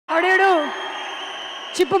ఆడేడు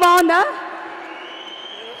chip బాగుందా?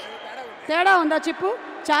 తేడా ఉందా? చిప్పు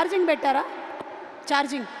ఛార్జింగ్ పెట్టారా?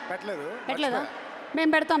 ఛార్జింగ్ పెట్టలేదా? మేము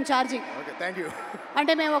పెడతాం ఛార్జింగ్.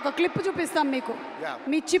 అంటే మేము ఒక క్లిప్ చూపిస్తాం మీకు.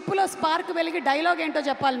 మీ చిప్పులో స్పార్క్ వెలిగి డైలాగ్ ఏంటో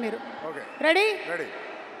చెప్పాలి మీరు. రెడీ?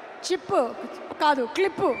 చిప్పు కాదు,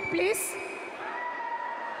 క్లిప్పు ప్లీజ్.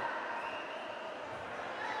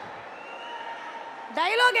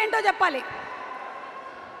 డైలాగ్ ఏంటో చెప్పాలి.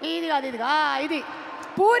 ఇది కాదు, ఇది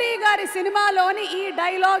పూరి గారి సినిమాలోని ఈ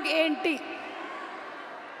డైలాగ్ ఏంటి?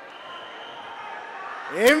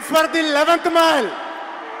 ఏం ఫర్ ది 11th మైల్.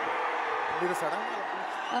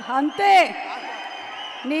 అంతే,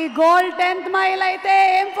 నీ గోల్ 10th మైల్ అయితే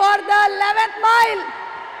ఏం ఫర్ ద 11th మైల్.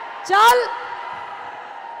 చాల్,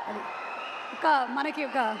 మనకి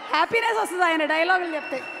ఒక హ్యాపీనెస్ వస్తుంది ఆయన డైలాగులు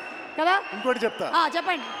చెప్తే కదా. ఇంకోటి చెప్తా,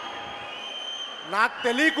 చెప్పండి. నాకు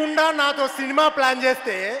తెలియకుండా నాతో సినిమా ప్లాన్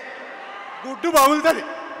చేస్తే గుడ్డు పగులుతుంది.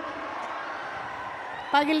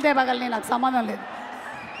 పగిలితే పగలని నాకు సంబంధం లేదు.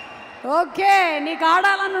 ఓకే, నీకు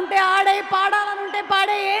ఆడాలని ఉంటే ఆడే, పాడాలని ఉంటే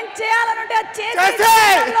పాడే, ఏం చేయాలని ఉంటే అది చేసే.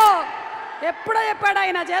 ఎప్పుడో చెప్పాడు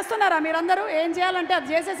ఆయన. చేస్తున్నారా మీరందరూ? ఏం చేయాలంటే అది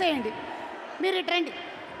చేసేసేయండి. మీరు ఇట్రండి,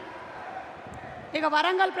 ఇక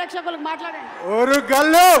వరంగల్ ప్రేక్షకులకు మాట్లాడండి. ఓరు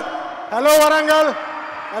గల్లు, హలో వరంగల్,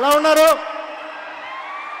 ఎలా ఉన్నారు?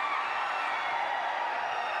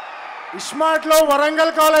 ఇస్మార్ట్ లో వరంగల్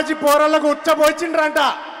కాలేజీ పోరళ్ళకు పోయించిండ్రంట.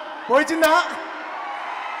 పోయించిందా?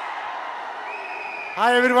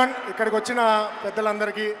 హాయ్ ఎవ్రీవన్, ఇక్కడికి వచ్చిన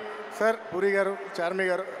పెద్దలందరికీ, సార్ పూరి గారు, చార్మి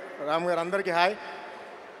గారు, రామ్ గారు, అందరికీ hi.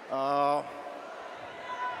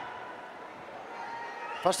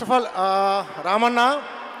 First of all Ramanna,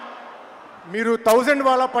 మీరు 1000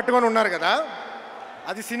 వాళ్ళ పట్టుకొని ఉన్నారు కదా,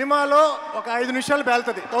 అది సినిమాలో ఒక 5 నిమిషాలు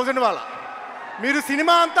పేలుతుంది. 1000 వాళ్ళ మీరు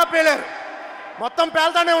సినిమా అంతా పేలేరు, మొత్తం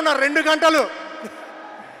పేల్తానే ఉన్నారు 2 గంటలు.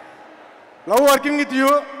 Love working with you,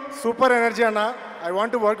 super energy అన్న. I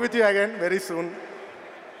want to work with you again very soon.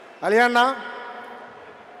 Alia అన్న,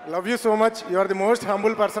 love you so much. You are the most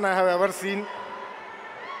humble person I have ever seen.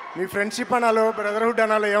 Me friendship అనాలో, brotherhood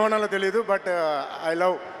అనాలో, ఏమనాలో తెలియదు, but I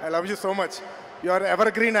love you so much. You are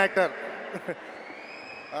ever green actor.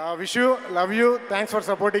 Wish you, love you, thanks for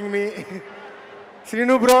supporting me.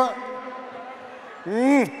 Srinu bro,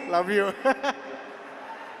 love you.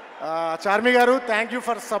 Charmi గారు, thank you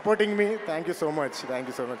for supporting me, thank you so much, thank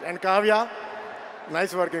you so much. And Kavya,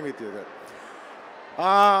 nice working with you.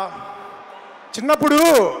 చిన్నప్పుడు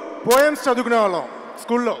poems చదువుకునే వాళ్ళం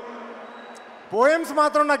స్కూల్లో. Poems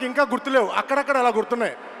మాత్రం నాకు ఇంకా గుర్తులేవు, అక్కడక్కడ అలా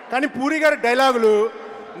గుర్తున్నాయి. కానీ పూరి గారి డైలాగులు,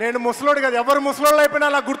 నేను ముసలోడు కదా, ఎవరు ముసలోళ్ళు అయిపోయినా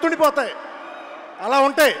అలా గుర్తుండిపోతాయి, అలా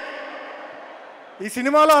ఉంటాయి. ఈ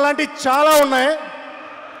సినిమాలో అలాంటివి చాలా ఉన్నాయి.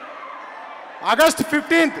 ఆగస్ట్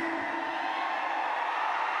 15th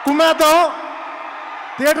కుమ్మేద్దాం,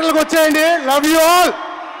 థియేటర్లకు వచ్చేయండి. Love you all.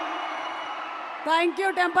 Thank you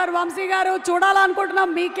temper Vamsi గారు. చూడాలనుకుంటున్నాం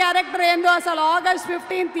మీ క్యారెక్టర్ ఏందో అసలు. ఆగస్ట్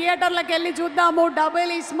 15 థియేటర్లకు వెళ్ళి చూద్దాము.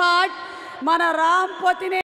 డబుల్ ఇస్మార్ట్ మన రామ్ పొతినే